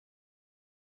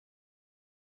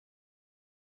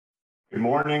Good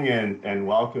morning and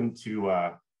welcome to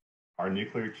our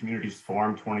Nuclear Communities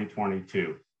Forum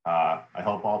 2022. I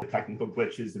hope all the technical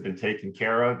glitches have been taken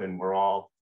care of and we're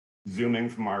all Zooming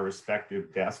from our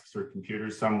respective desks or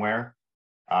computers somewhere.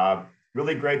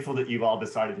 Really grateful that you've all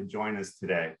decided to join us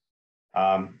today.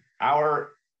 The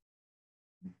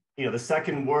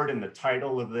second word in the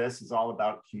title of this is all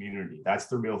about community. That's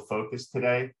the real focus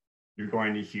today. You're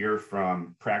going to hear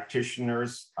from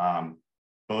practitioners,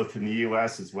 both in the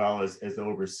US as well as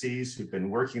overseas, who've been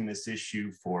working this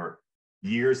issue for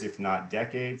years, if not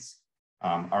decades.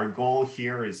 Our goal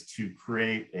here is to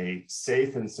create a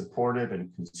safe and supportive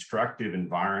and constructive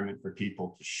environment for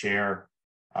people to share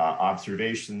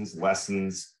observations,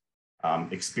 lessons,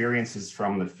 experiences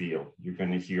from the field. You're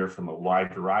going to hear from a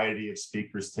wide variety of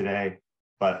speakers today,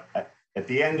 but at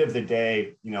the end of the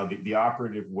day, the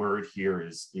operative word here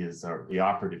the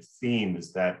operative theme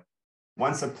is that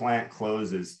once a plant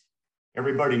closes,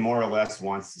 everybody more or less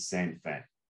wants the same thing.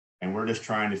 And we're just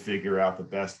trying to figure out the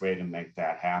best way to make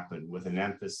that happen with an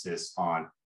emphasis on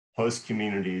host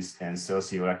communities and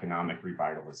socioeconomic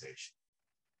revitalization.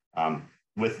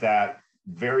 With that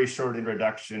very short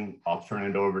introduction, I'll turn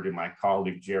it over to my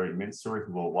colleague, Jerry Mincer,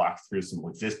 who will walk through some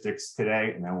logistics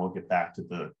today, and then we'll get back to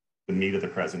the meat of the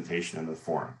presentation and the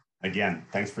forum. Again,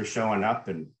 thanks for showing up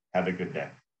and have a good day.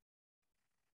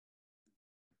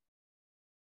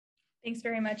 Thanks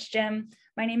very much, Jim.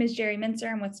 My name is Jerry Mincer.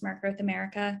 I'm with Smart Growth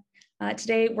America.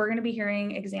 Today, we're going to be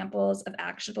hearing examples of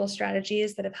actionable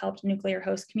strategies that have helped nuclear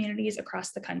host communities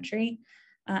across the country.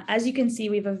 As you can see,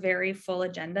 we have a very full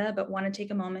agenda, but want to take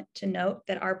a moment to note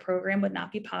that our program would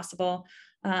not be possible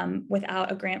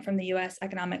without a grant from the U.S.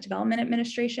 Economic Development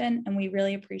Administration, and we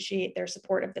really appreciate their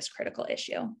support of this critical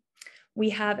issue. We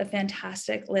have a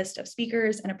fantastic list of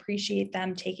speakers and appreciate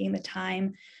them taking the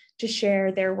time to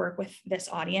share their work with this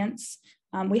audience.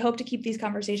 We hope to keep these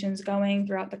conversations going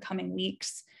throughout the coming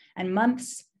weeks and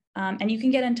months. And you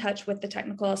can get in touch with the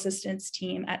technical assistance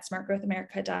team at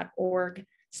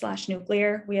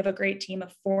smartgrowthamerica.org/nuclear. We have a great team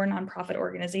of 4 nonprofit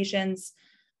organizations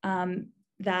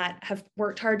that have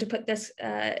worked hard to put this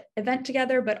event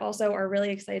together, but also are really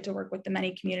excited to work with the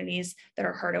many communities that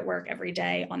are hard at work every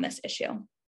day on this issue.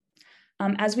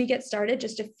 As we get started,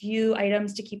 just a few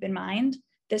items to keep in mind.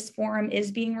 This forum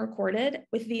is being recorded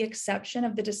with the exception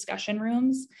of the discussion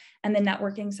rooms and the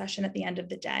networking session at the end of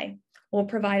the day. We'll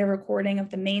provide a recording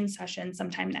of the main session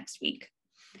sometime next week.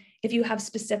 If you have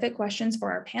specific questions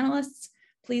for our panelists,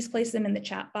 please place them in the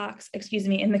chat box,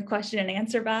 in the question and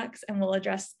answer box, and we'll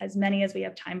address as many as we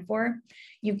have time for.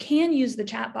 You can use the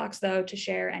chat box though to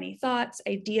share any thoughts,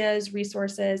 ideas,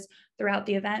 resources throughout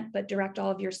the event, but direct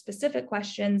all of your specific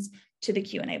questions to the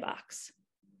Q&A box.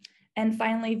 And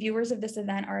finally, viewers of this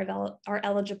event are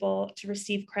eligible to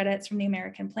receive credits from the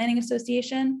American Planning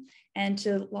Association, and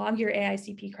to log your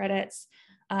AICP credits,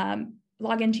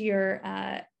 log into your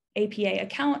APA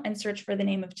account and search for the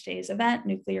name of today's event,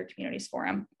 Nuclear Communities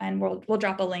Forum, and we'll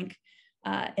drop a link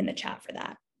in the chat for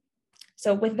that.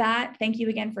 So with that, thank you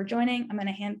again for joining. I'm going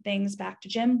to hand things back to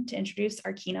Jim to introduce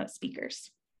our keynote speakers.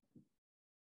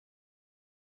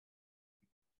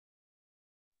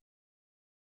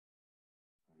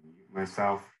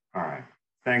 Myself. All right.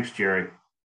 Thanks, Jerry.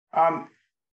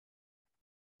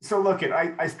 So look,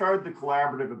 I started the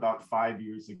collaborative about 5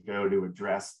 years ago to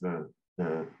address the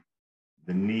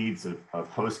needs of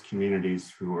host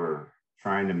communities who are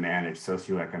trying to manage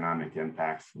socioeconomic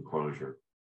impacts from closure.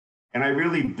 And I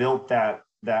really built that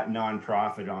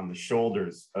nonprofit on the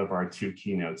shoulders of our 2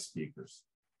 keynote speakers.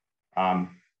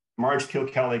 Marge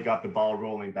Kilkelley got the ball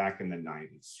rolling back in the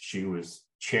 90s. She was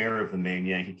chair of the Maine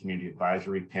Yankee Community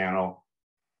Advisory Panel,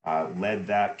 led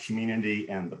that community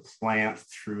and the plant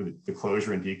through the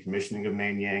closure and decommissioning of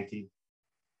Maine Yankee.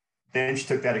 Then she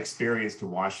took that experience to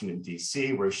Washington,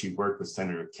 D.C., where she worked with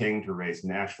Senator King to raise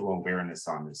national awareness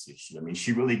on this issue. I mean,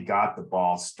 she really got the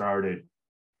ball started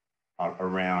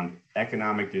around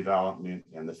economic development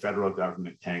and the federal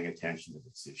government paying attention to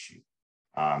this issue.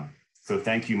 So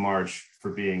thank you, Marge,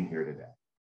 for being here today.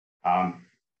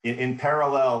 In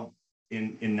parallel,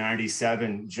 in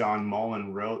 97, John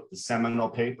Mullin wrote the seminal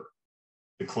paper,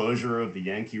 The Closure of the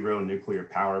Yankee Rowe Nuclear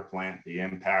Power Plant, the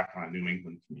Impact on a New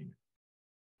England Community,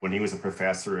 when he was a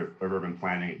professor of urban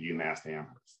planning at UMass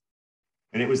Amherst.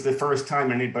 And it was the first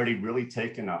time anybody really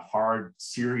taken a hard,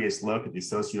 serious look at the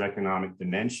socioeconomic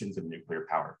dimensions of nuclear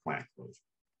power plant closure.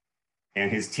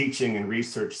 And his teaching and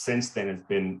research since then has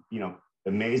been,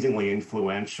 amazingly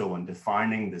influential in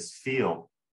defining this field.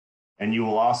 And you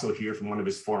will also hear from one of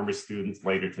his former students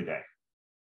later today.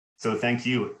 So thank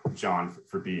you, John,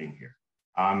 for being here.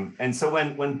 And so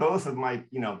when both of my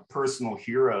personal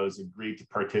heroes agreed to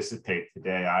participate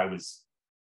today, I was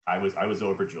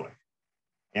overjoyed.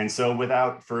 And so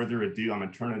without further ado, I'm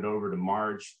going to turn it over to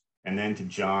Marge and then to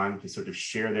John to sort of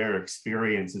share their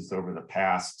experiences over the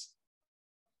past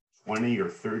 20 or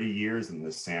 30 years in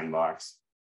this sandbox.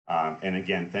 And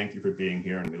again, thank you for being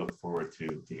here, and we look forward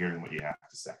to hearing what you have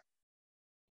to say.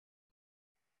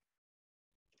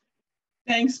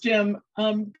 Thanks, Jim.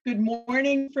 Good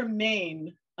morning from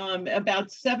Maine.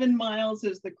 About 7 miles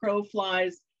as the crow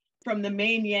flies from the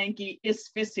Maine Yankee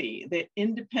ISFISI, the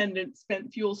Independent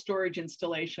Spent Fuel Storage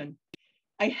Installation.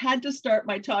 I had to start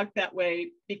my talk that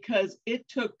way because it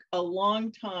took a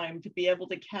long time to be able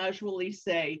to casually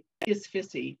say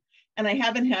ISFISI, and I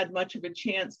haven't had much of a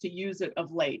chance to use it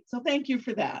of late. So thank you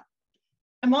for that.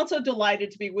 I'm also delighted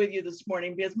to be with you this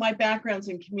morning because my background's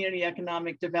in community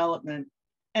economic development,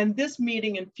 and this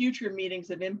meeting and future meetings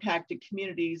of impacted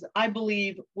communities, I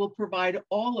believe, will provide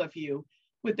all of you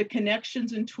with the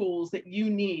connections and tools that you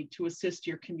need to assist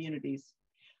your communities.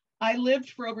 I lived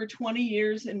for over 20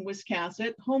 years in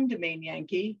Wiscasset, home to Maine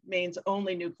Yankee, Maine's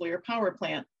only nuclear power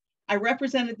plant. I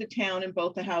represented the town in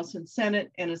both the House and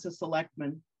Senate and as a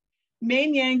selectman.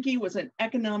 Maine Yankee was an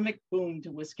economic boom to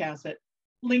Wiscasset,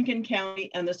 Lincoln County,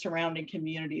 and the surrounding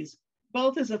communities,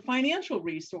 both as a financial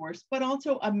resource, but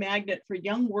also a magnet for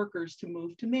young workers to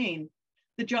move to Maine.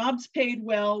 The jobs paid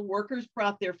well, workers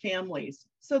brought their families.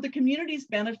 So the communities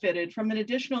benefited from an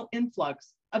additional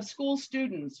influx of school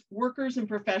students, workers, and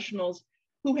professionals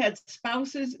who had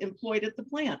spouses employed at the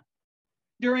plant.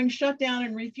 During shutdown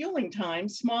and refueling time,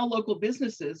 small local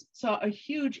businesses saw a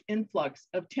huge influx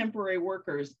of temporary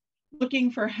workers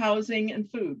looking for housing and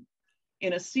food.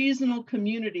 In a seasonal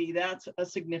community, that's a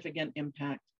significant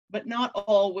impact, but not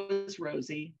all was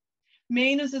rosy.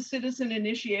 Maine is a citizen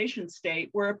initiation state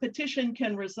where a petition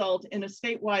can result in a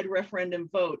statewide referendum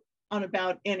vote on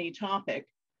about any topic.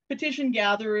 Petition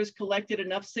gatherers collected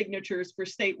enough signatures for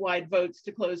statewide votes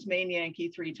to close Maine Yankee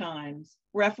 3 times.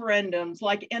 Referendums,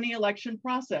 like any election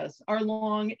process, are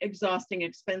long, exhausting,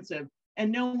 expensive, and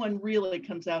no one really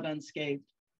comes out unscathed.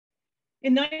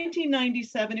 In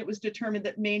 1997, it was determined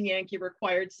that Maine Yankee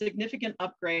required significant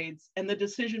upgrades, and the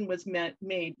decision was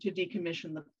made to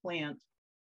decommission the plant.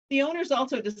 The owners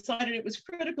also decided it was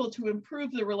critical to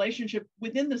improve the relationship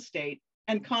within the state,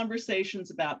 and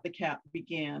conversations about the CAP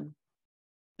began.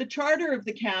 The charter of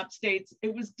the CAP states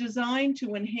it was designed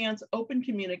to enhance open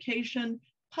communication,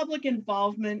 public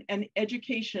involvement, and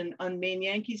education on Maine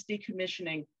Yankee's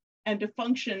decommissioning, and to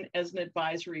function as an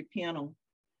advisory panel.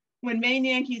 When Maine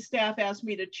Yankee staff asked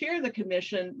me to chair the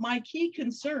commission, my key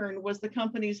concern was the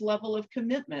company's level of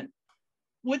commitment.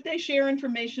 Would they share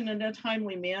information in a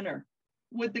timely manner?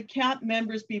 Would the CAP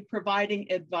members be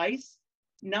providing advice,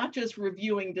 not just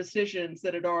reviewing decisions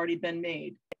that had already been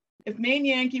made? If Maine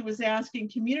Yankee was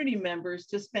asking community members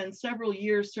to spend several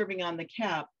years serving on the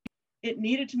CAP, it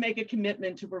needed to make a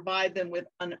commitment to provide them with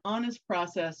an honest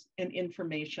process and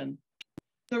information.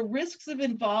 The risks of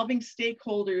involving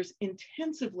stakeholders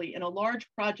intensively in a large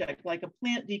project like a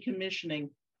plant decommissioning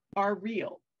are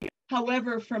real.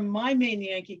 However, from my Maine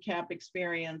Yankee CAP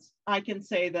experience, I can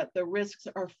say that the risks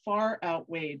are far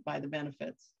outweighed by the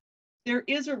benefits. There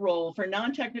is a role for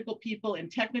non-technical people in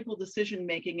technical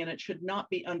decision-making, and it should not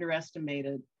be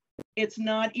underestimated. It's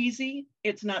not easy,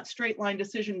 it's not straight-line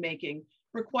decision-making,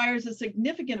 requires a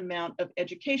significant amount of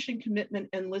education, commitment,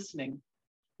 and listening.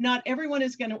 Not everyone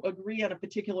is going to agree on a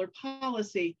particular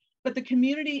policy, but the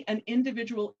community and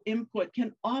individual input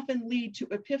can often lead to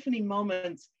epiphany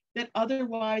moments that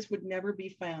otherwise would never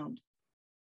be found.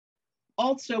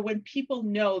 Also, when people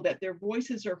know that their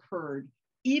voices are heard,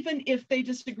 even if they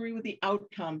disagree with the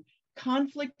outcome,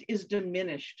 conflict is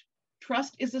diminished,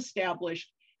 trust is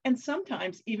established, and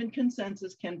sometimes even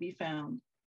consensus can be found.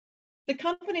 The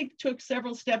company took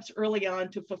several steps early on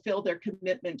to fulfill their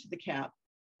commitment to the CAP.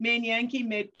 Maine Yankee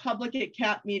made public at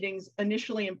CAP meetings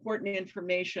initially important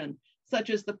information, such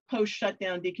as the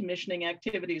post-shutdown decommissioning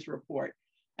activities report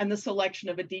and the selection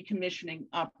of a decommissioning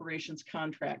operations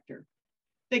contractor.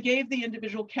 They gave the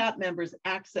individual CAP members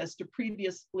access to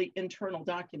previously internal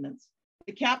documents.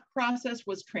 The CAP process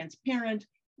was transparent,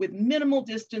 with minimal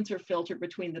distance or filter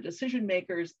between the decision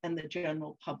makers and the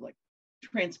general public.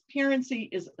 Transparency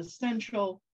is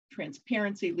essential.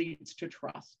 Transparency leads to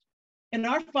trust. In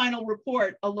our final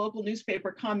report, a local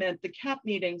newspaper commented the CAP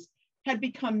meetings had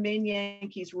become Maine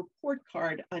Yankee's report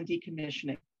card on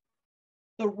decommissioning.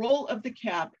 The role of the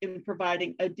CAP in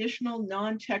providing additional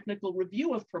non-technical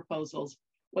review of proposals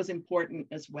was important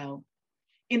as well.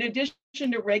 In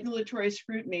addition to regulatory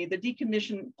scrutiny, the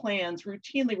decommission plans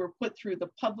routinely were put through the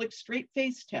public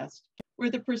straight-face test, where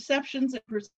the perceptions and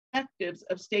perspectives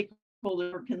of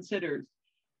stakeholders were considered,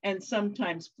 and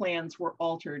sometimes plans were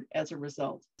altered as a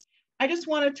result. I just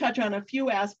want to touch on a few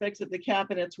aspects of the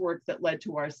cabinet's work that led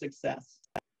to our success.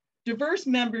 Diverse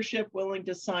membership willing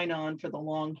to sign on for the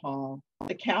long haul.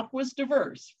 The CAP was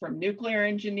diverse, from nuclear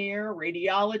engineer,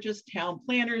 radiologists, town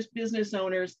planners, business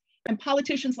owners, and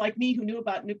politicians like me who knew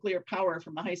about nuclear power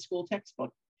from a high school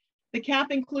textbook. The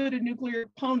CAP included nuclear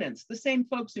opponents, the same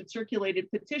folks who'd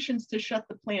circulated petitions to shut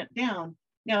the plant down,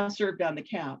 now served on the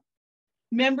CAP.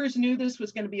 Members knew this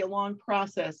was going to be a long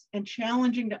process and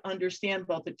challenging to understand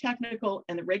both the technical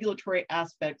and the regulatory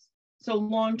aspects, so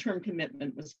long-term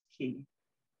commitment was key.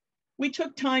 We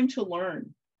took time to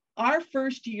learn. Our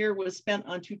first year was spent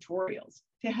on tutorials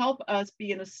to help us be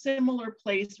in a similar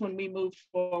place when we moved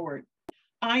forward.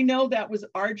 I know that was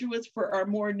arduous for our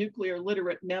more nuclear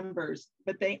literate members,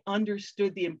 but they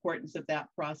understood the importance of that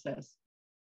process.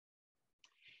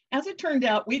 As it turned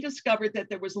out, we discovered that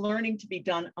there was learning to be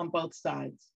done on both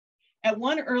sides. At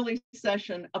one early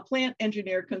session, a plant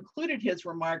engineer concluded his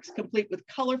remarks, complete with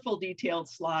colorful, detailed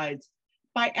slides,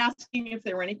 by asking if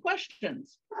there were any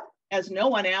questions. As no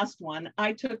one asked one,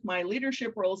 I took my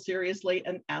leadership role seriously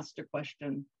and asked a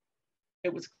question.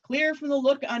 It was clear from the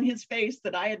look on his face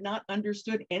that I had not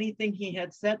understood anything he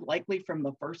had said, likely from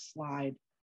the first slide.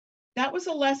 That was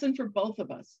a lesson for both of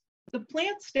us. The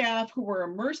plant staff, who were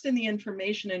immersed in the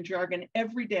information and jargon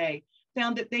every day,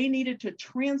 found that they needed to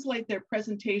translate their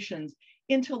presentations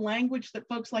into language that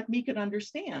folks like me could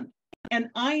understand.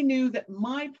 And I knew that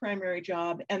my primary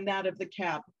job and that of the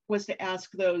CAP was to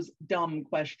ask those dumb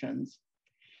questions.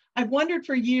 I've wondered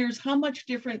for years how much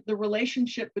different the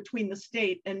relationship between the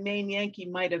state and Maine Yankee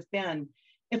might have been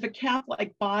if a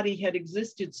CAP-like body had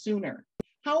existed sooner.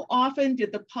 How often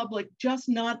did the public just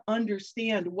not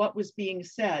understand what was being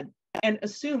said and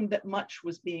assume that much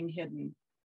was being hidden?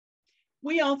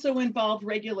 We also involved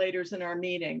regulators in our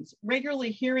meetings.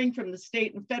 Regularly hearing from the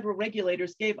state and federal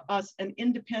regulators gave us an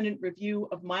independent review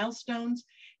of milestones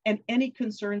and any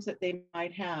concerns that they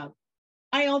might have.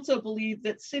 I also believe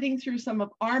that sitting through some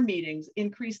of our meetings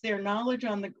increased their knowledge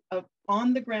on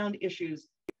the ground issues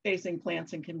facing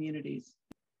plants and communities.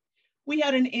 We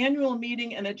had an annual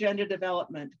meeting and agenda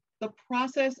development. The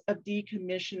process of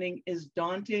decommissioning is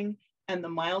daunting and the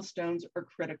milestones are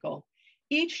critical.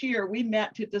 Each year we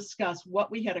met to discuss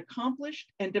what we had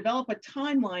accomplished and develop a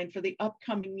timeline for the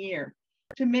upcoming year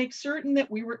to make certain that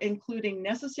we were including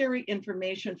necessary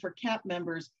information for CAP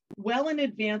members well in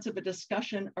advance of a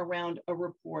discussion around a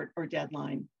report or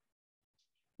deadline.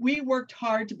 We worked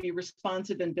hard to be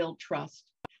responsive and build trust.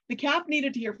 The CAP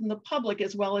needed to hear from the public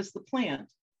as well as the plant.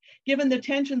 Given the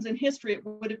tensions in history, it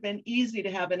would have been easy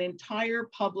to have an entire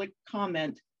public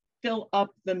comment fill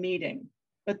up the meeting,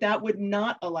 but that would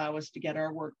not allow us to get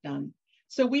our work done.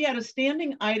 So we had a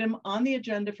standing item on the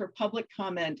agenda for public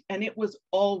comment, and it was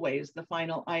always the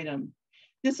final item.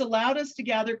 This allowed us to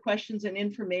gather questions and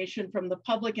information from the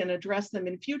public and address them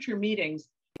in future meetings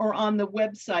or on the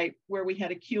website where we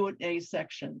had a Q&A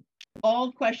section.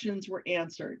 All questions were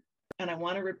answered, and I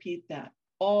want to repeat that.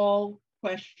 All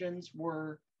questions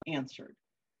were answered.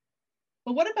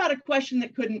 But what about a question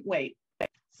that couldn't wait?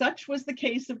 Such was the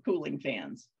case of cooling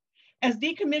fans. As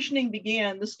decommissioning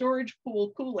began, the storage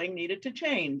pool cooling needed to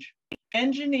change.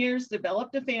 Engineers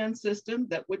developed a fan system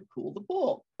that would cool the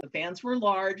pool. The fans were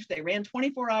large, they ran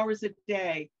 24 hours a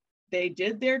day. They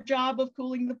did their job of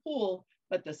cooling the pool,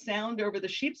 but the sound over the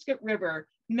Sheepscot River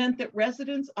meant that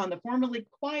residents on the formerly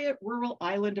quiet rural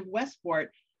island of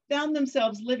Westport found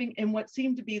themselves living in what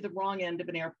seemed to be the wrong end of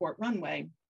an airport runway.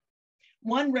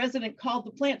 One resident called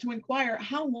the plant to inquire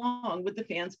how long would the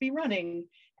fans be running,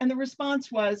 and the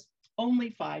response was,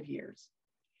 only 5 years.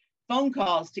 Phone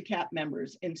calls to CAP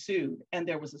members ensued, and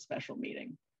there was a special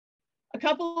meeting. A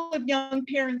couple of young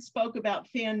parents spoke about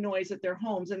fan noise at their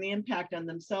homes and the impact on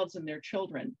themselves and their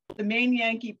children. The Maine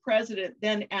Yankee president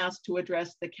then asked to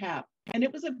address the CAP, and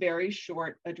it was a very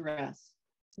short address.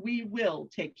 We will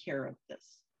take care of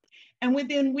this. And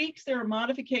within weeks, there are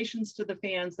modifications to the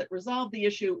fans that resolved the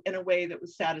issue in a way that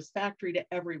was satisfactory to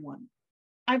everyone.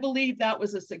 I believe that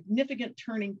was a significant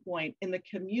turning point in the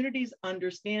community's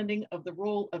understanding of the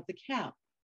role of the CAP,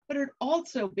 but it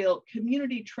also built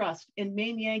community trust in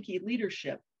Maine Yankee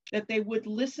leadership that they would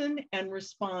listen and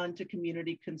respond to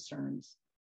community concerns.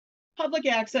 Public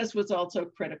access was also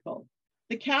critical.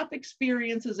 The CAP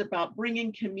experience is about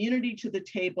bringing community to the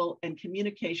table, and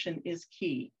communication is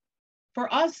key.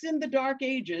 For us in the dark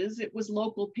ages, it was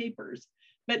local papers,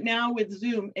 but now with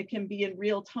Zoom, it can be in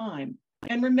real time.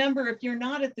 And remember, if you're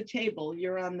not at the table,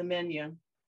 you're on the menu.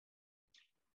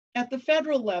 At the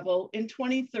federal level, in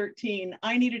 2013,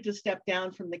 I needed to step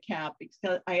down from the CAP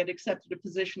because I had accepted a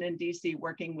position in DC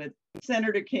working with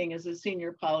Senator King as a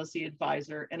senior policy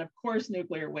advisor. And of course,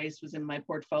 nuclear waste was in my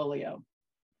portfolio.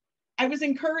 I was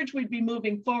encouraged we'd be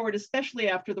moving forward, especially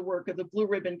after the work of the Blue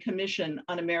Ribbon Commission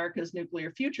on America's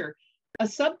Nuclear Future, a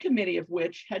subcommittee of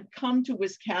which had come to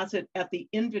Wiscasset at the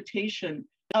invitation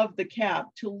of the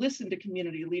CAP to listen to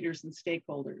community leaders and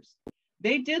stakeholders.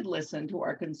 They did listen to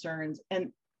our concerns,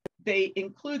 and they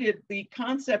included the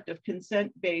concept of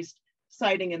consent-based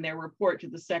siting in their report to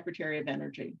the Secretary of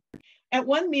Energy. At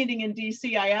one meeting in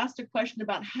DC, I asked a question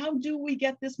about how do we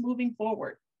get this moving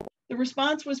forward? The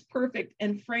response was perfect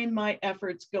and framed my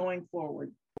efforts going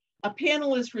forward. A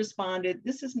panelist responded,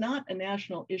 "This is not a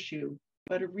national issue,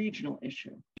 but a regional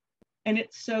issue." And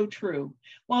it's so true.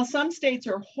 While some states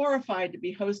are horrified to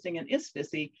be hosting an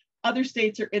ISFSI, other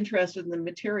states are interested in the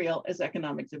material as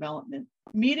economic development.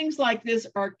 Meetings like this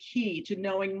are key to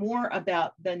knowing more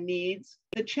about the needs,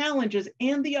 the challenges,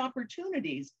 and the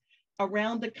opportunities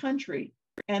around the country.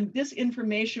 And this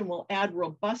information will add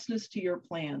robustness to your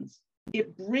plans.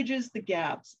 It bridges the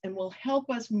gaps and will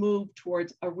help us move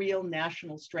towards a real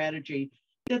national strategy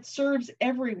that serves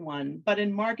everyone, but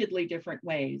in markedly different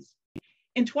ways.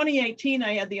 In 2018,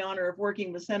 I had the honor of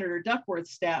working with Senator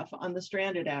Duckworth's staff on the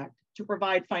Stranded Act to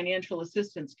provide financial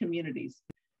assistance communities.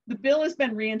 The bill has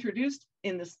been reintroduced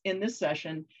in this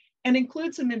session and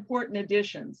includes some important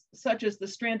additions, such as the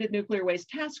Stranded Nuclear Waste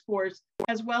Task Force,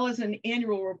 as well as an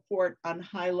annual report on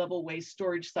high-level waste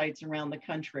storage sites around the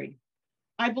country.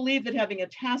 I believe that having a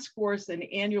task force and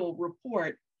annual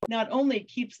report not only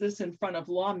keeps this in front of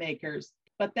lawmakers,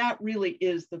 but that really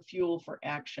is the fuel for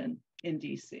action in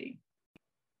DC.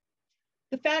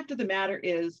 The fact of the matter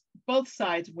is, both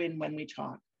sides win when we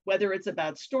talk, whether it's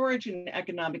about storage and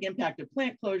economic impact of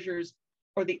plant closures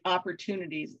or the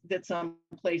opportunities that some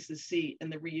places see in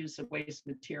the reuse of waste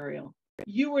material.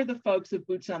 You are the folks with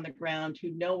boots on the ground who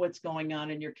know what's going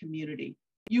on in your community.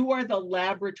 You are the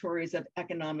laboratories of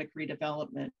economic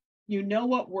redevelopment. You know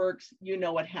what works, you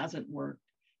know what hasn't worked.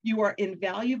 You are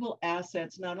invaluable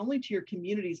assets, not only to your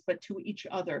communities, but to each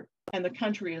other and the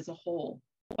country as a whole.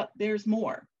 But there's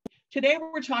more. Today,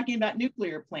 we're talking about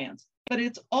nuclear plants, but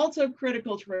it's also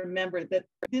critical to remember that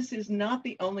this is not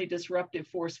the only disruptive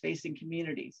force facing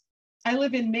communities. I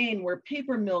live in Maine, where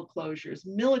paper mill closures,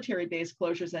 military base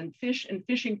closures, and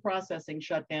fishing processing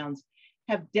shutdowns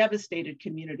have devastated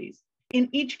communities. In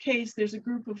each case, there's a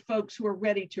group of folks who are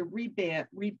ready to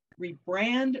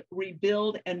rebrand,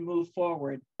 rebuild, and move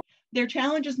forward. Their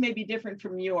challenges may be different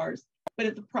from yours,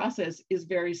 but the process is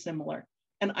very similar.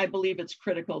 And I believe it's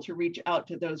critical to reach out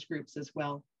to those groups as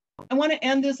well. I want to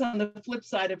end this on the flip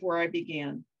side of where I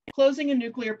began. Closing a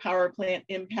nuclear power plant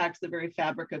impacts the very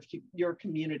fabric of your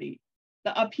community.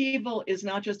 The upheaval is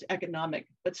not just economic,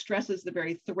 but stresses the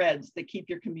very threads that keep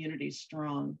your communities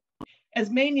strong. As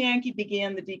Maine Yankee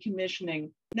began the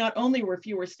decommissioning, not only were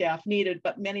fewer staff needed,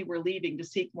 but many were leaving to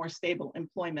seek more stable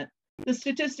employment. The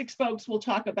statistics folks will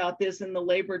talk about this in the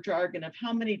labor jargon of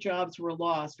how many jobs were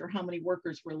lost or how many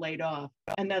workers were laid off,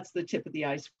 and that's the tip of the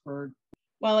iceberg.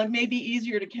 While it may be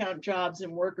easier to count jobs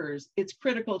and workers, it's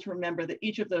critical to remember that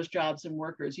each of those jobs and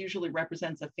workers usually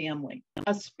represents a family,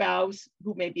 a spouse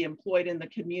who may be employed in the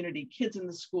community, kids in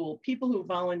the school, people who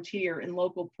volunteer in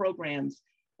local programs,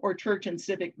 or church and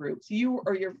civic groups. You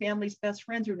or your family's best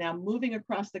friends are now moving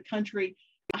across the country,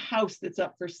 a house that's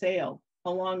up for sale,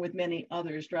 along with many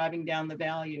others driving down the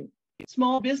value.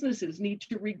 Small businesses need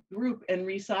to regroup and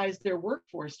resize their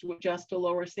workforce to adjust to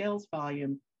lower sales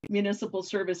volume. Municipal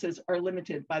services are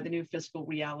limited by the new fiscal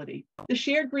reality. The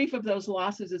shared grief of those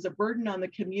losses is a burden on the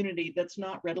community that's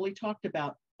not readily talked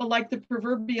about. But like the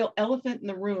proverbial elephant in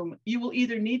the room, you will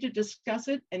either need to discuss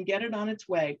it and get it on its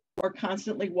way, or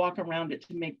constantly walk around it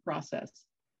to make progress.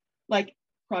 Like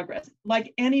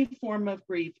any form of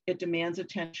grief, it demands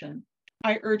attention.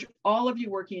 I urge all of you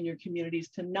working in your communities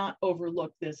to not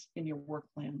overlook this in your work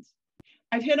plans.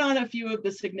 I've hit on a few of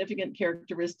the significant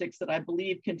characteristics that I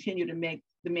believe continue to make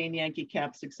the Maine Yankee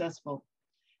CAP successful.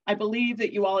 I believe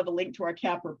that you all have a link to our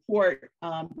CAP report,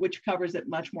 which covers it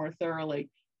much more thoroughly.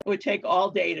 It would take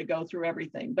all day to go through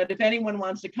everything, but if anyone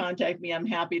wants to contact me, I'm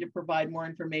happy to provide more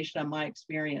information on my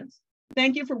experience.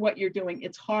 Thank you for what you're doing.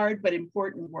 It's hard, but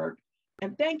important work.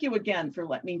 And thank you again for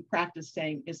letting me practice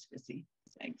saying ISFSI.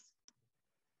 Thanks.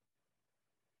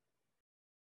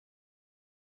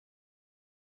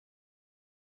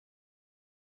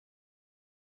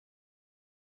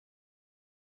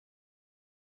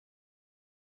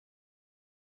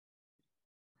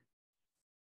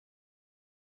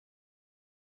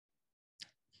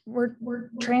 We're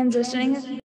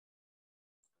transitioning.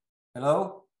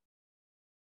 Hello?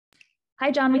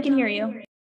 Hi, John, we can hear you.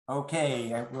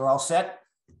 Okay, we're all set?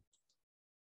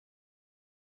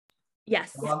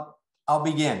 Yes. Well, I'll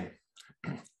begin.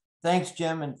 Thanks,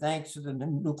 Jim, and thanks to the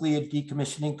Nuclear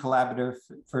Decommissioning Collaborative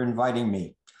for inviting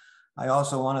me. I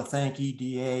also want to thank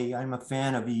EDA. I'm a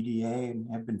fan of EDA and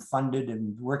have been funded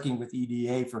and working with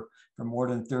EDA for more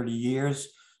than 30 years,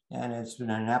 and it's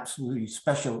been an absolutely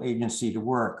special agency to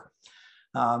work.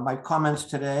 My comments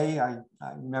today, I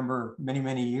remember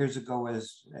many years ago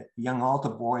as a young altar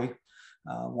boy,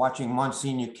 watching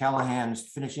Monsignor Callahan's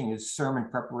finishing his sermon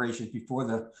preparations before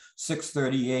the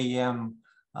 6:30 a.m.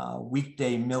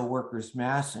 Weekday mill workers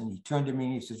mass. And he turned to me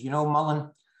and he says, you know, Mullin,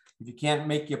 if you can't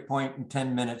make your point in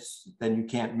 10 minutes, then you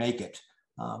can't make it.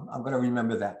 I'm going to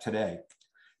remember that today.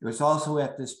 It was also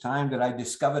at this time that I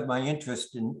discovered my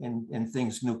interest in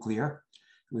things nuclear.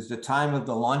 It was the time of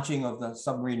the launching of the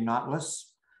submarine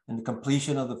Nautilus and the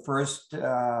completion of the first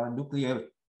nuclear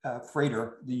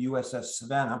freighter, the USS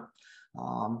Savannah,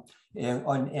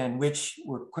 and which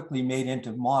were quickly made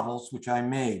into models, which I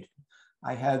made.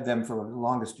 I had them for the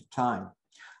longest of time.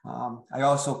 I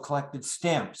also collected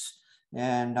stamps,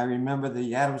 and I remember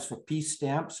the Atoms for Peace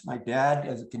stamps. My dad,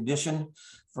 as a condition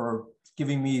for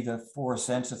giving me the 4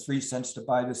 cents or 3 cents to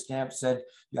buy the stamp, said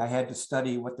I had to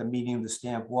study what the meaning of the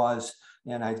stamp was,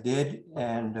 and I did,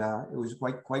 and it was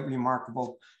quite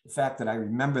remarkable. The fact that I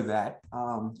remember that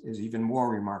is even more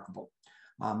remarkable.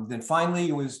 Then finally,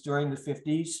 it was during the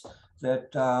 50s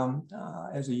that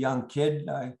as a young kid,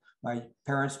 my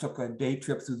parents took a day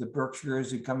trip through the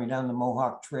Berkshires and coming down the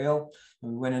Mohawk Trail,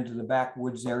 and we went into the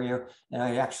backwoods area, and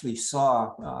I actually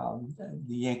saw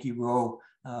the Yankee Rowe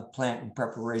plant in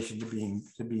preparation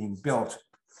to being built.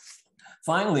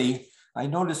 Finally, I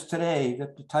noticed today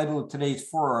that the title of today's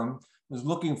forum was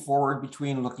Looking Forward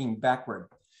Between Looking Backward.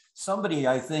 Somebody,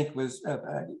 I think,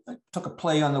 took a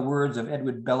play on the words of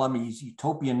Edward Bellamy's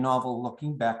utopian novel,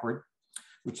 Looking Backward,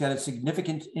 which had a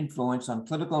significant influence on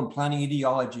political and planning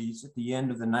ideologies at the end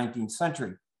of the 19th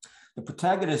century. The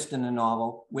protagonist in the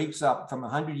novel wakes up from a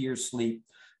 100-year sleep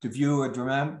to view a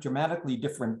dramatically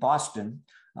different Boston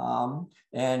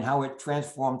and how it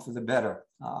transformed for the better.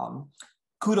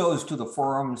 Kudos to the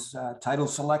forum's title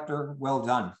selector, well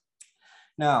done.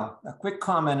 Now, a quick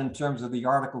comment in terms of the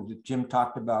article that Jim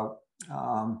talked about.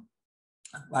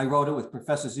 I wrote it with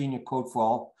Professor Xenia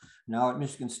Codefall, now at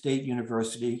Michigan State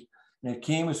University, and it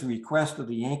came as a request of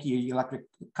the Yankee Electric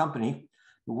Company,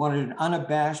 who wanted an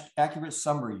unabashed, accurate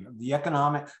summary of the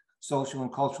economic, social,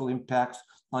 and cultural impacts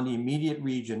on the immediate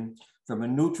region from a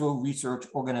neutral research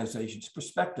organization's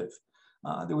perspective.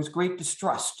 There was great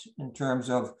distrust in terms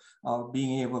of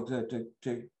being able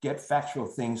to get factual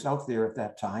things out there at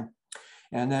that time.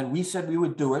 And then we said we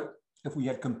would do it if we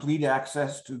had complete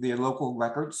access to their local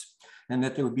records and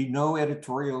that there would be no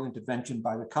editorial intervention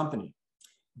by the company.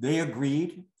 They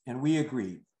agreed, and we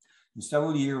agreed. And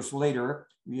several years later,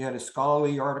 we had a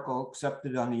scholarly article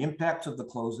accepted on the impacts of the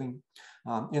closing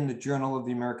in the Journal of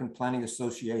the American Planning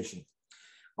Association.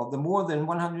 Of the more than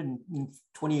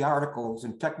 120 articles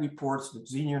and tech reports that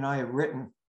Xenia and I have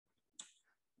written,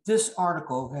 this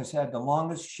article has had the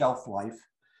longest shelf life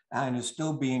and is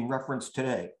still being referenced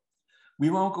today. We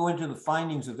won't go into the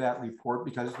findings of that report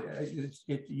because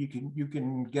you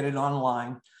can get it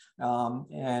online,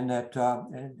 and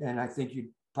I think you'd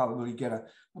probably get a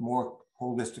more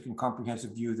holistic and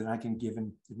comprehensive view than I can give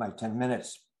in my 10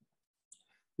 minutes.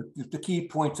 The key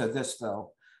points are this,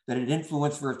 though, that it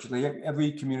influenced virtually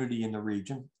every community in the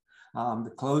region.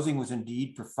 The closing was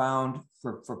indeed profound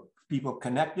for people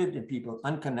connected and people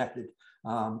unconnected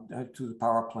to the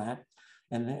power plant.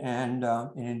 And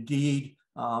indeed,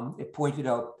 it pointed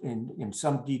out in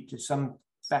some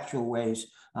factual ways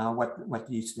what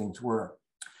these things were.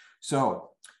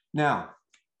 So now,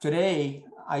 today,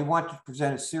 I want to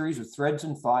present a series of threads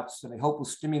and thoughts that I hope will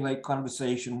stimulate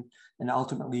conversation and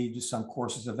ultimately lead to some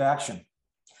courses of action.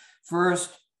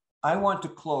 First, I want to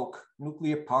cloak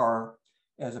nuclear power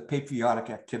as a patriotic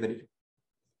activity.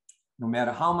 No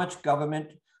matter how much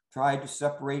government tried to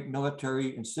separate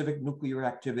military and civic nuclear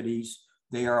activities,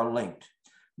 they are linked.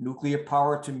 Nuclear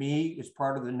power, to me, is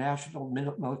part of the national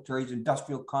military's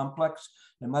industrial complex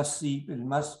and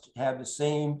must have the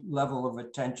same level of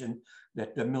attention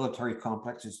that the military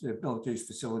complexes, the military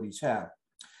facilities have.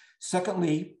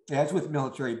 Secondly, as with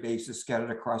military bases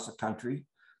scattered across the country,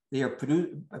 they have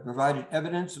provided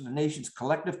evidence of the nation's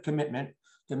collective commitment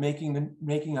to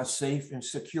making us safe and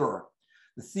secure.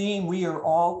 The theme, we are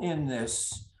all in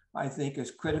this, I think,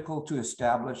 is critical to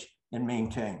establish and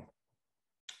maintain.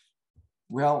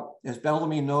 Well, as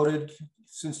Bellamy noted,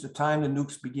 since the time the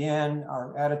nukes began,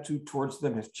 our attitude towards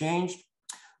them has changed.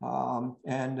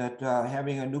 And that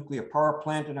having a nuclear power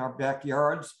plant in our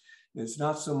backyards is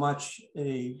not so much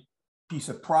a piece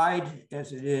of pride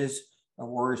as it is a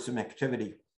worrisome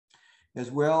activity. As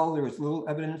well, there is little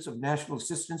evidence of national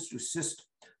assistance to assist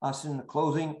us in the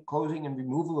closing and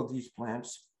removal of these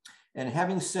plants. And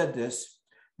having said this,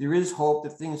 there is hope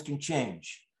that things can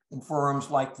change, and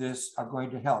forums like this are going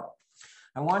to help.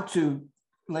 I want to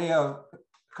lay out a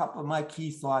couple of my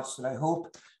key thoughts that I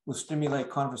hope will stimulate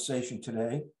conversation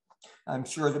today. I'm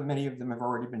sure that many of them have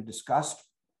already been discussed,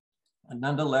 and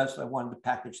nonetheless, I wanted to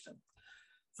package them.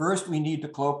 First, we need to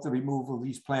cloak the removal of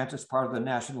these plants as part of the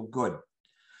national good.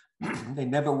 They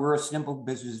never were simple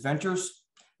business ventures,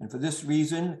 and for this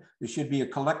reason, there should be a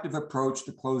collective approach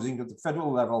to closing at the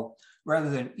federal level,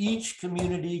 rather than each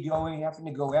community having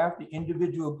to go after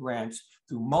individual grants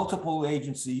through multiple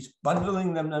agencies,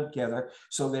 bundling them together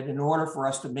so that in order for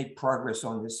us to make progress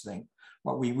on this thing.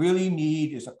 What we really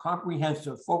need is a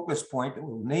comprehensive focus point that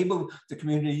will enable the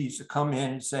communities to come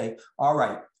in and say, all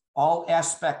right, all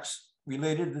aspects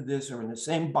related to this are in the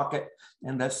same bucket,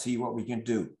 and let's see what we can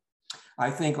do.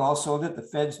 I think also that the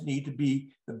feds need to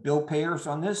be the bill payers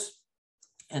on this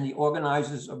and the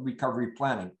organizers of recovery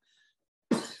planning.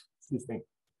 Excuse me.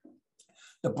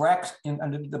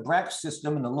 Under the BRAC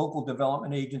system and the local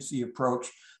development agency approach,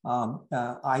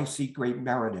 I see great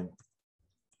merit in.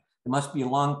 There must be a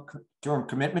long-term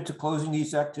commitment to closing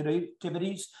these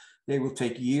activities. They will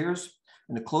take years,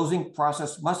 and the closing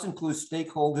process must include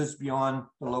stakeholders beyond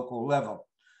the local level.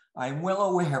 I'm well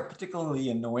aware, particularly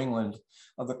in New England,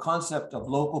 of the concept of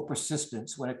local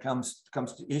persistence when it comes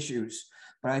to issues.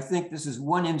 But I think this is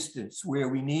one instance where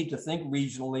we need to think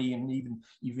regionally and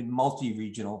even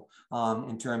multi-regional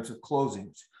in terms of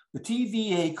closings. The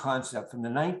TVA concept from the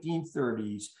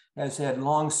 1930s has had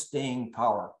long staying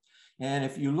power. And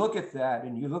if you look at that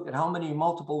and you look at how many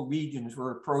multiple regions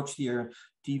were approached here,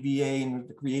 TVA and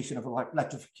the creation of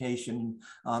electrification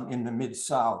in the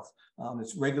Mid-South,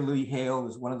 it's regularly hailed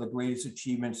as one of the greatest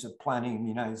achievements of planning in the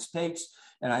United States.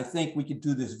 And I think we could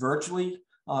do this virtually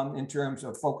in terms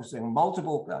of focusing on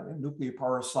multiple nuclear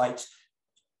power sites,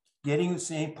 getting the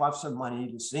same pots of money,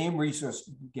 the same resources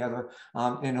together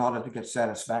in order to get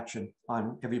satisfaction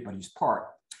on everybody's part.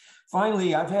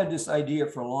 Finally, I've had this idea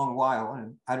for a long while,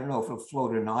 and I don't know if it'll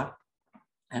float or not.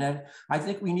 And I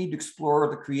think we need to explore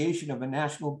the creation of a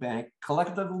national bank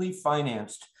collectively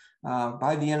financed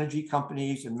by the energy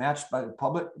companies and matched by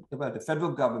the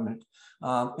federal government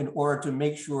in order to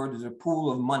make sure there's a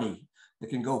pool of money that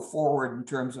can go forward in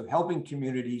terms of helping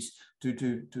communities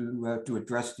to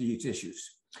address these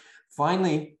issues.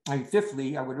 Finally,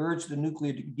 fifthly, I would urge the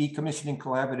Nuclear Decommissioning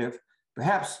Collaborative,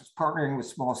 perhaps partnering with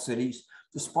small cities,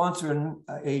 to sponsor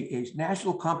a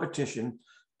national competition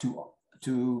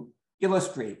to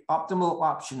illustrate optimal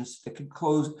options that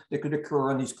could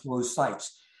occur on these closed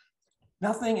sites.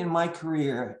 Nothing in my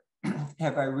career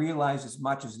have I realized as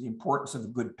much as the importance of a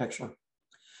good picture.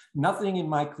 Nothing in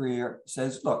my career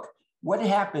says, look, what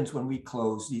happens when we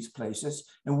close these places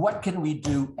and what can we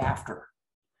do after?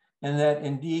 And that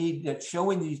indeed, that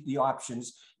showing the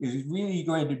options is really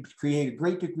going to create a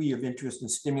great degree of interest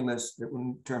and stimulus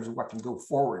in terms of what can go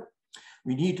forward.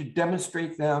 We need to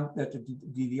demonstrate them that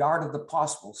the art of the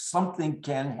possible, something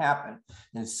can happen,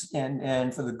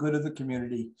 and for the good of the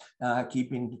community,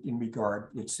 keeping in regard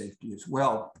its safety as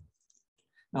well.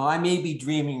 Now, I may be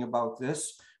dreaming about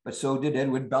this, but so did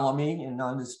Edward Bellamy. And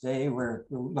on this day, we're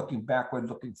looking backward,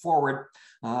 looking forward.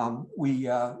 We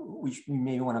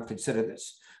may want to consider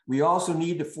this. We also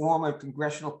need to form a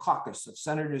congressional caucus of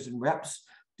senators and reps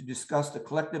to discuss the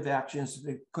collective actions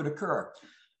that could occur.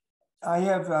 I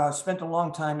have spent a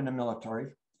long time in the military,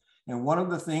 and one of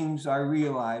the things I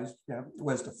realized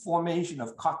was the formation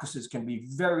of caucuses can be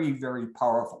very, very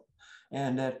powerful.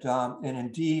 And that, and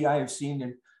indeed, I have seen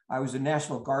that I was a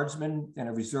National Guardsman and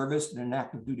a reservist and an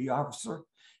active duty officer,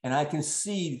 and I can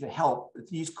see the help that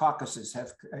these caucuses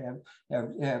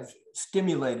have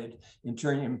stimulated in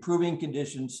turn improving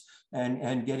conditions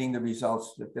and getting the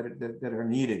results that are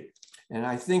needed. And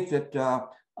I think that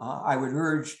I would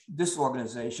urge this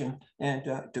organization and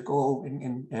to go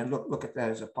and look at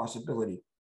that as a possibility.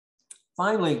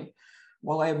 Finally,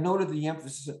 while I have noted the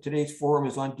emphasis of today's forum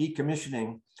is on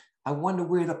decommissioning, I wonder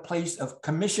where the place of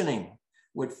commissioning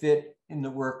would fit in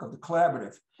the work of the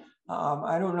collaborative.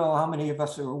 I don't know how many of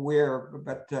us are aware,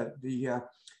 but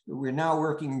we're now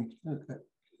working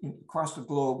across the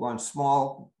globe on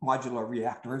small modular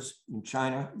reactors in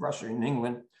China, Russia, and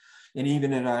England, and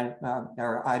even in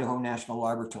our Idaho National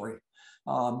Laboratory,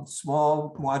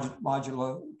 small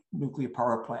modular nuclear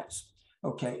power plants.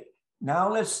 Okay,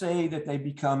 now let's say that they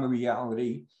become a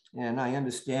reality. And I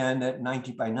understand that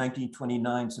by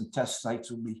 1929, some test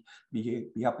sites will be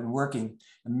up and working.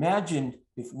 Imagine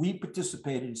if we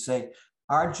participated and say,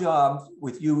 our job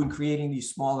with you in creating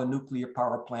these smaller nuclear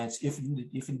power plants, if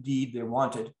indeed they're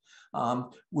wanted,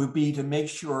 would be to make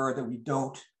sure that we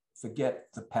don't forget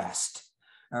the past.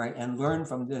 All right, and learn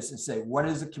from this and say, what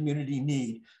does the community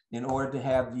need in order to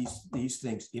have these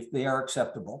things, if they are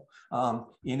acceptable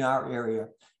in our area,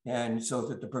 and so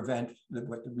that to prevent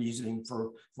what the reasoning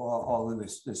for all of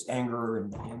this anger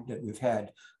and that we've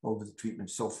had over the treatment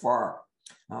so far.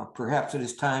 Perhaps it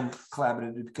is time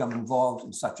collaborative to become involved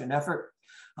in such an effort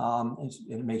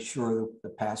and make sure that the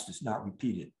past is not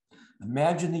repeated.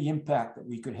 Imagine the impact that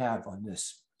we could have on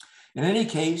this. In any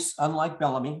case, unlike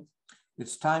Bellamy,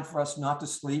 it's time for us not to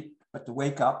sleep, but to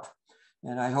wake up.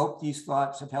 And I hope these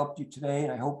thoughts have helped you today.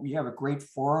 And I hope we have a great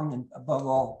forum. And above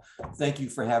all, thank you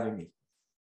for having me.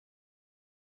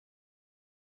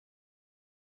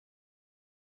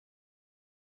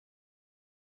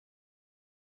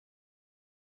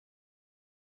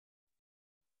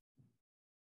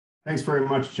 Thanks very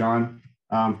much, John.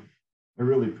 I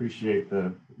really appreciate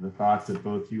the thoughts that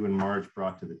both you and Marge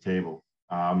brought to the table.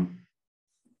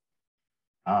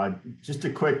 Just a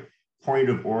quick point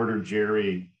of order,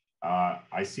 Jerry.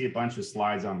 I see a bunch of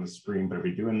slides on the screen, but are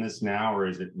we doing this now, or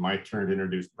is it my turn to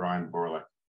introduce Brian Borlick?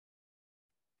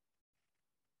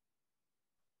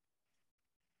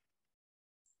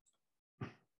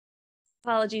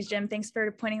 Apologies, Jim. Thanks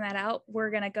for pointing that out. We're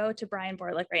going to go to Brian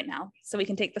Borlick right now so we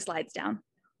can take the slides down.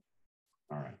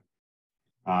 All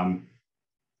right.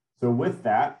 So with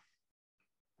that,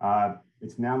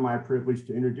 it's now my privilege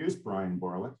to introduce Brian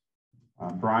Borlick.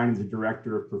 Brian is the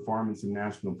Director of Performance and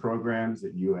National Programs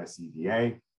at US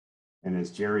EDA. And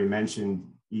as Jerry mentioned,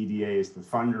 EDA is the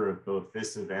funder of both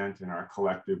this event and our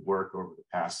collective work over the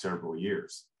past several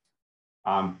years.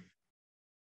 Now,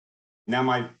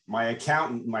 my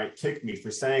accountant might kick me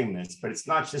for saying this, but it's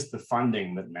not just the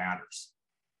funding that matters.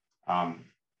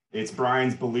 It's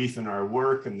Brian's belief in our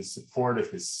work and the support of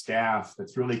his staff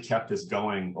that's really kept us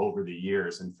going over the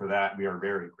years. And for that, we are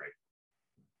very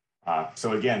grateful.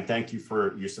 So again, thank you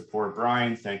for your support,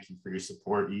 Brian. Thank you for your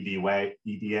support,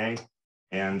 EDA.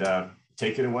 And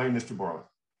take it away, Mr. Borlick.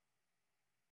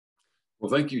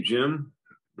 Well, thank you, Jim.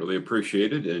 Really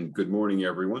appreciate it. And good morning,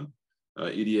 everyone.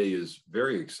 EDA is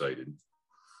very excited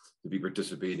to be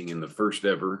participating in the first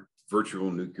ever Virtual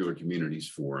Nuclear Communities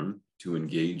Forum to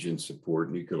engage and support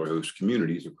nuclear host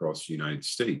communities across the United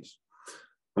States.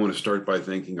 I want to start by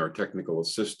thanking our technical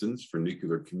assistants for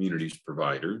nuclear communities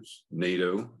providers,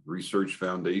 NATO, Research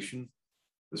Foundation,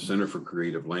 the Center for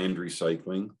Creative Land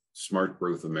Recycling, Smart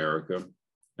Growth America,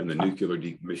 and the Nuclear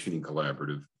Decommissioning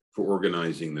Collaborative for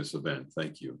organizing this event.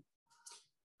 Thank you.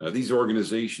 These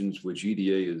organizations, which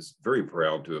EDA is very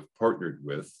proud to have partnered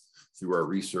with through our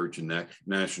Research and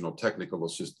National Technical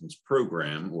Assistance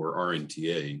Program, or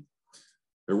RNTA,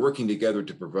 they're working together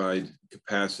to provide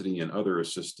capacity and other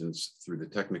assistance through the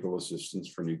Technical Assistance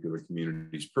for Nuclear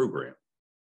Communities program.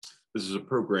 This is a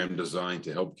program designed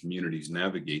to help communities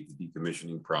navigate the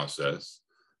decommissioning process,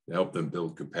 to help them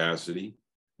build capacity,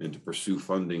 and to pursue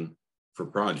funding for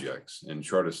projects and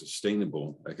chart a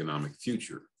sustainable economic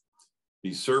future.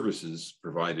 These services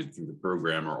provided through the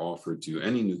program are offered to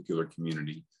any nuclear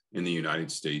community in the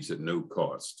United States at no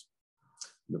cost.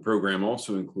 The program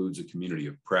also includes a community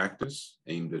of practice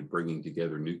aimed at bringing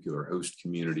together nuclear host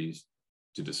communities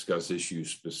to discuss issues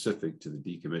specific to the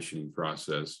decommissioning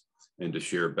process and to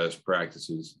share best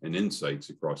practices and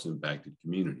insights across impacted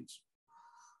communities.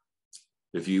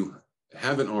 If you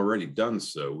haven't already done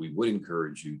so, we would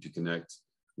encourage you to connect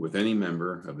with any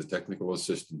member of the technical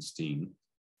assistance team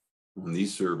on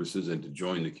these services and to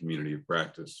join the community of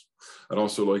practice. I'd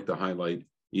also like to highlight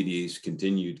EDA's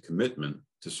continued commitment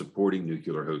to supporting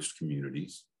nuclear host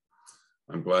communities.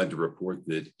 I'm glad to report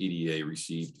that EDA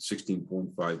received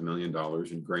 $16.5 million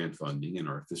in grant funding in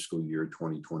our fiscal year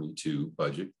 2022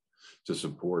 budget to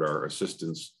support our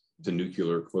Assistance to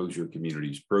Nuclear Closure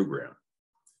Communities program.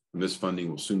 And this funding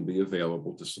will soon be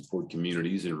available to support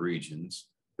communities and regions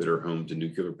that are home to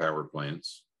nuclear power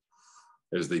plants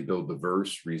as they build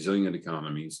diverse, resilient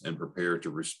economies and prepare to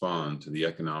respond to the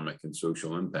economic and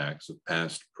social impacts of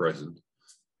past, present,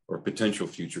 or potential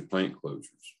future plant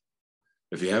closures.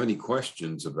 If you have any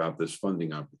questions about this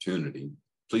funding opportunity,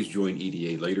 please join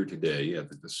EDA later today at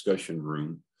the discussion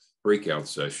room breakout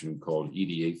session called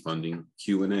EDA Funding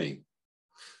Q&A.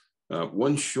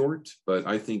 One short, but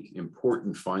I think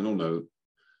important final note: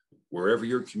 wherever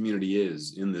your community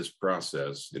is in this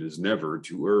process, it is never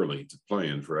too early to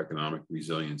plan for economic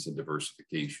resilience and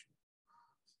diversification.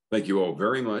 Thank you all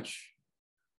very much.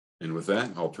 And with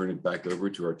that, I'll turn it back over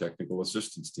to our technical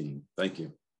assistance team. Thank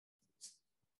you.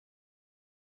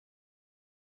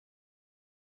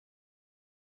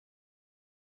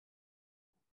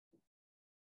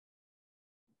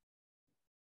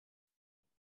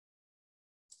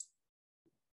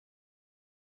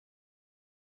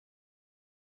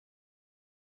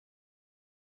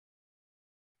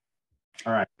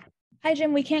 All right. Hi,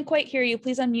 Jim. We can't quite hear you.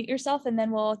 Please unmute yourself and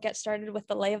then we'll get started with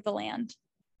the lay of the land.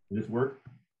 Does this work?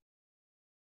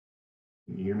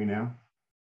 Can you hear me now?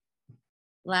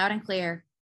 Loud and clear.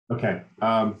 Okay.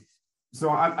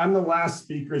 So I'm the last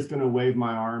speaker is going to wave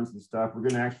my arms and stuff. We're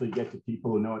going to actually get to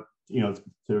people who know it, you know,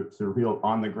 to real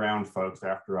on the ground folks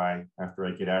after I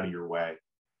get out of your way.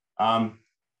 So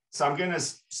I'm going to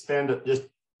spend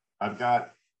I've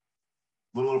got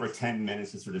a little over 10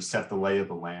 minutes to sort of set the lay of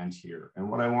the land here. And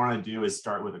what I want to do is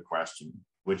start with a question,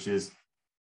 which is,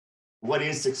 what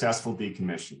is successful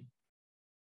decommissioning?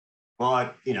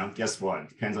 Well, you know, guess what? It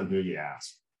depends on who you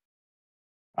ask.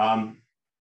 From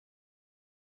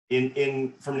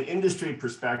an industry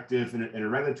perspective and a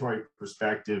regulatory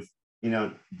perspective, you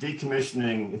know,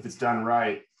 decommissioning, if it's done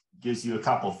right, gives you a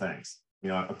couple things. You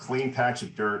know, a clean patch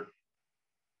of dirt.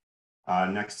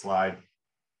 Next slide.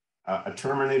 A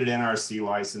terminated NRC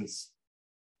license.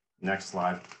 Next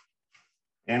slide.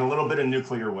 And a little bit of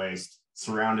nuclear waste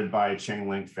surrounded by a chain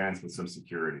link fence with some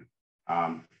security,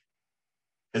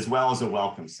 as well as a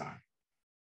welcome sign.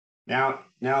 Now,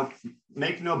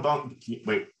 make no bone.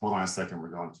 Wait, hold on a second. We're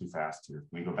going too fast here.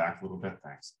 Can we go back a little bit?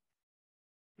 Thanks.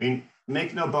 I mean,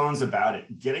 make no bones about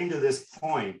it. Getting to this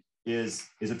point is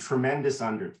a tremendous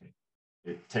undertaking.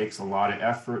 It takes a lot of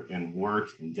effort and work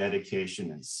and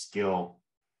dedication and skill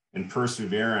and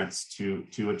perseverance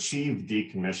to achieve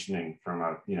decommissioning from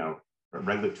a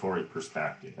regulatory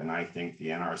perspective. And I think the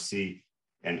NRC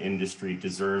and industry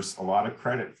deserves a lot of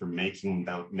credit for making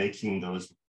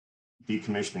those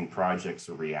decommissioning projects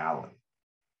a reality.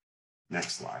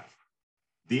 Next slide.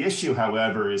 The issue,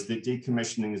 however, is that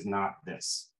decommissioning is not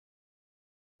this,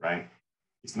 right?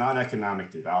 It's not economic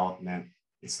development.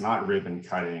 It's not ribbon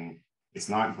cutting. It's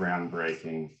not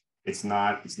groundbreaking. It's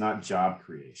not job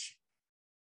creation.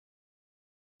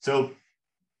 So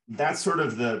that's sort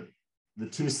of the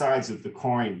two sides of the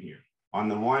coin here. On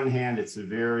the one hand, it's a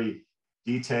very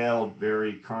detailed,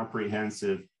 very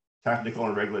comprehensive technical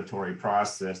and regulatory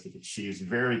process that achieves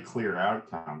very clear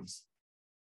outcomes.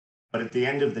 But at the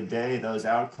end of the day, those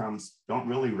outcomes don't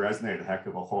really resonate a heck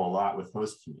of a whole lot with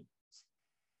host communities.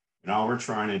 And all we're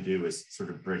trying to do is sort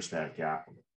of bridge that gap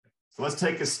a little bit. So let's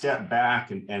take a step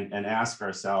back and ask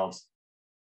ourselves,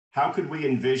 how could we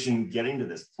envision getting to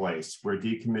this place where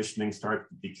decommissioning starts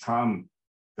to become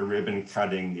the ribbon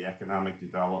cutting, the economic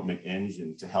development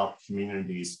engine to help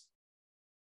communities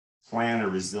plan a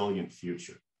resilient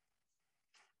future?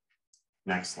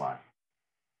 Next slide.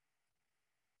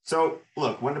 So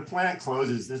look, when the plant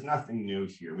closes, there's nothing new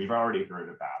here. We've already heard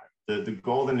about it. The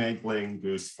golden egg-laying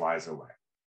goose flies away.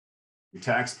 Your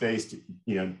tax base,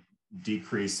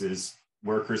 decreases,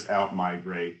 workers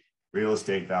out-migrate, real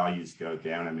estate values go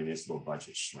down, and municipal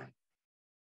budgets shrink.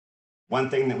 One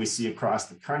thing that we see across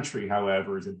the country,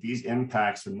 however, is that these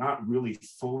impacts are not really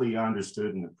fully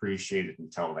understood and appreciated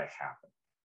until they happen.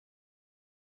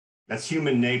 That's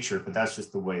human nature, but that's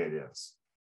just the way it is.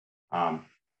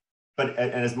 But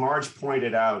as Marge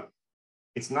pointed out,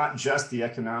 it's not just the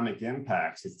economic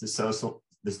impacts, it's the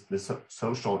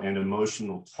social and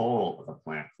emotional toll of a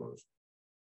plant closure.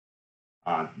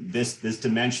 This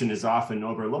dimension is often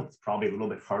overlooked. It's probably a little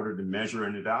bit harder to measure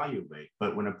and evaluate,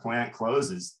 but when a plant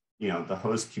closes, the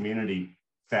host community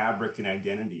fabric and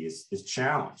identity is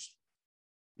challenged.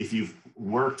 If you've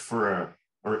worked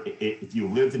if you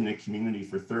lived in a community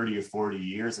for 30 or 40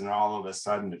 years and all of a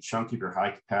sudden a chunk of your high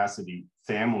capacity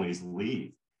families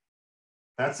leave,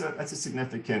 that's a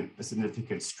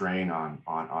significant strain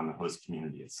on the host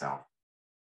community itself.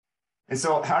 And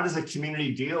so how does a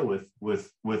community deal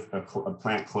with a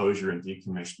plant closure and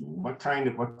decommissioning? What kind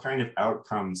of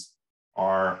outcomes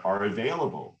are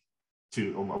available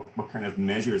what kind of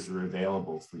measures are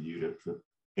available for you to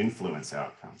influence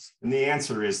outcomes? And the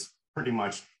answer is pretty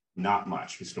much not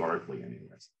much, historically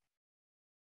anyways.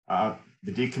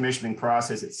 The decommissioning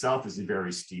process itself is a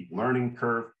very steep learning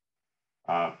curve.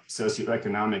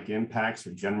 Socioeconomic impacts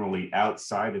are generally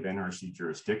outside of NRC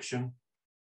jurisdiction.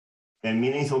 And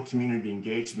meaningful community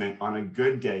engagement on a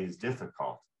good day is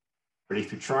difficult. But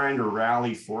if you're trying to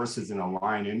rally forces and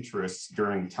align interests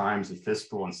during times of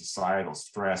fiscal and societal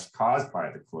stress caused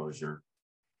by the closure,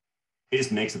 it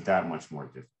just makes it that much more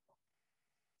difficult.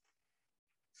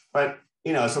 But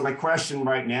So my question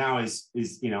right now is,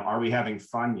 are we having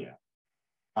fun yet?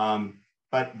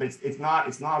 But it's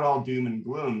not all doom and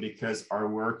gloom, because our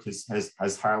work has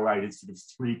highlighted sort of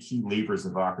 3 key levers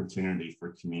of opportunity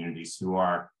for communities who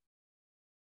are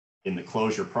in the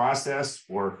closure process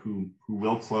or who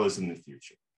will close in the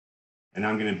future. And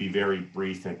I'm going to be very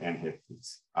brief and hit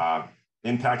these.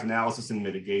 Impact analysis and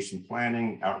mitigation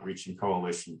planning, outreach and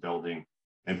coalition building,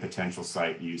 and potential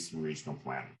site use and regional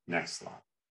planning. Next slide.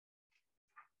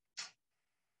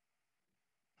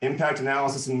 Impact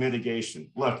analysis and mitigation.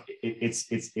 Look,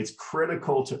 it's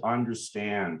critical to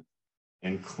understand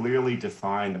and clearly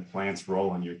define the plant's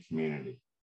role in your community.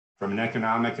 From an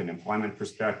economic and employment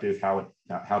perspective, how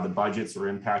the budgets are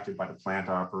impacted by the plant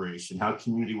operation, how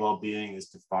community well-being is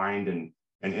defined and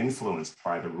influenced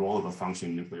by the role of a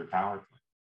functioning nuclear power plant.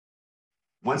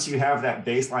 Once you have that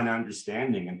baseline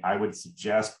understanding, and I would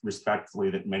suggest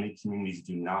respectfully that many communities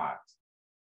do not,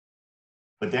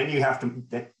 but then you have to,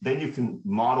 then you can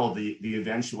model the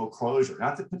eventual closure,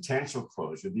 not the potential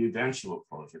closure, the eventual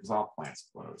closure, because all plants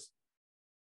close.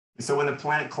 And so when the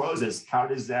plant closes, how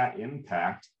does that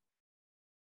impact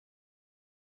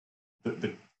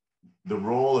the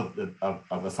role of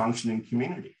a functioning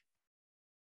community?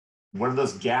 What are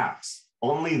those gaps?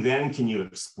 Only then can you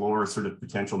explore sort of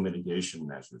potential mitigation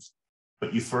measures.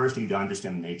 But you first need to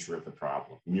understand the nature of the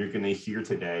problem. And you're going to hear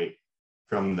today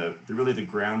from the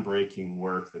groundbreaking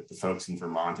work that the folks in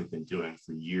Vermont have been doing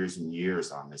for years and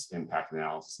years on this impact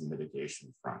analysis and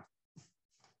mitigation front.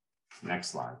 Next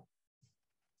slide.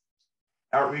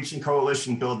 Outreach and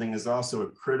coalition building is also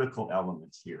a critical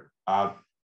element here.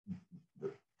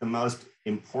 The most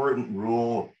important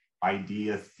rule,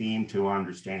 idea, theme to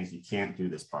understand is you can't do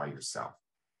this by yourself.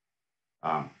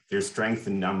 There's strength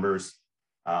in numbers.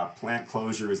 Plant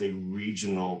closure is a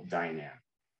regional dynamic.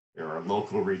 There are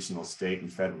local, regional, state,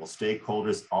 and federal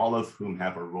stakeholders, all of whom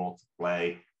have a role to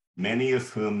play, many of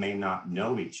whom may not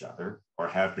know each other or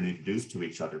have been introduced to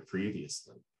each other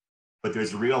previously. But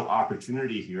there's a real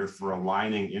opportunity here for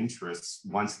aligning interests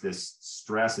once this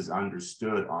stress is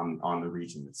understood on the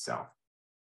region itself.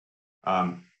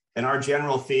 And our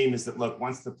general theme is that, look,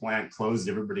 once the plant closes,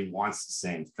 everybody wants the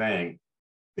same thing.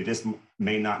 They just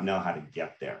may not know how to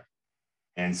get there.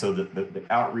 And so the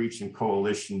outreach and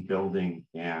coalition building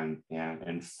and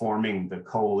forming the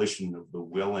coalition of the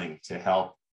willing to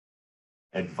help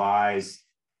advise,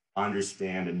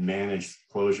 understand, and manage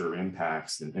closure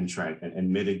impacts and try and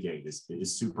mitigate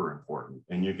is super important.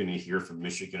 And you're going to hear from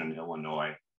Michigan and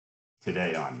Illinois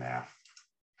today on that.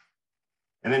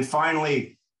 And then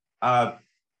finally,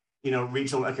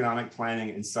 regional economic planning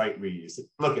and site reuse.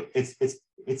 Look,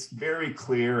 it's very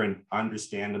clear and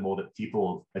understandable that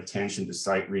people's attention to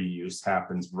site reuse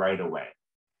happens right away.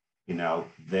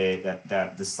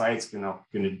 That the site's going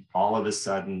to all of a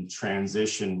sudden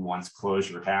transition once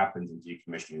closure happens and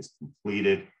decommissioning is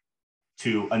completed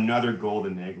to another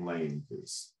golden egg laying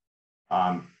goose.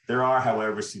 There are,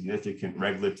 however, significant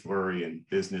regulatory and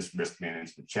business risk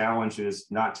management challenges,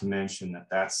 not to mention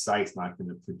that site's not going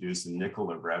to produce a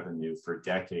nickel of revenue for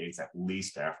decades, at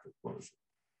least after closure.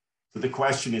 So the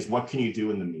question is, what can you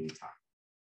do in the meantime?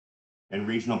 And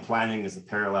regional planning as a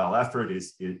parallel effort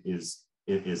is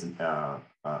a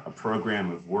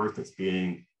program of work that's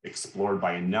being explored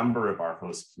by a number of our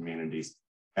host communities.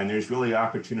 And there's really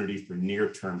opportunity for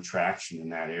near-term traction in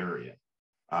that area.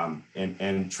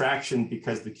 And traction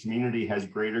because the community has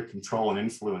greater control and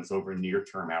influence over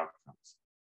near-term outcomes.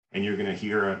 And you're going to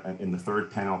hear in the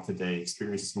third panel today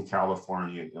experiences from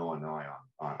California and Illinois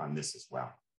on this as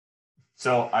well.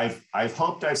 So I've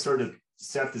hoped I've sort of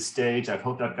set the stage. I've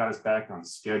hoped I've got us back on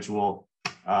schedule.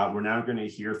 We're now going to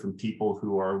hear from people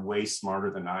who are way smarter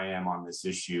than I am on this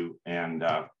issue. And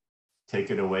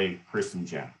take it away, Chris and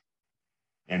Jen.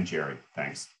 And Jerry,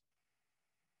 thanks.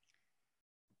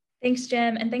 Thanks,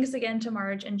 Jim. And thanks again to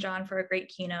Marge and John for a great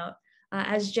keynote.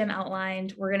 As Jim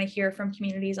outlined, we're going to hear from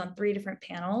communities on 3 different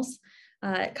panels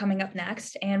coming up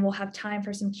next, and we'll have time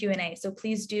for some Q&A. So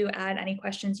please do add any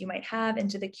questions you might have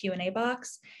into the Q&A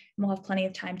box, and we'll have plenty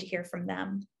of time to hear from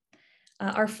them.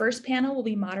 Our first panel will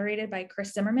be moderated by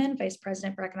Chris Zimmerman, Vice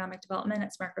President for Economic Development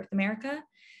at Smart Growth America.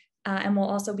 And we'll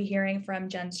also be hearing from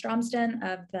Jen Stromston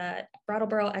of the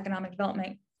Brattleboro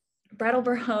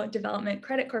Development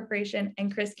Credit Corporation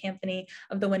and Chris Campany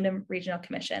of the Windham Regional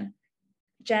Commission.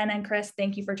 Jen and Chris,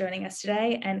 thank you for joining us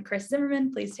today. And Chris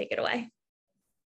Zimmerman, please take it away.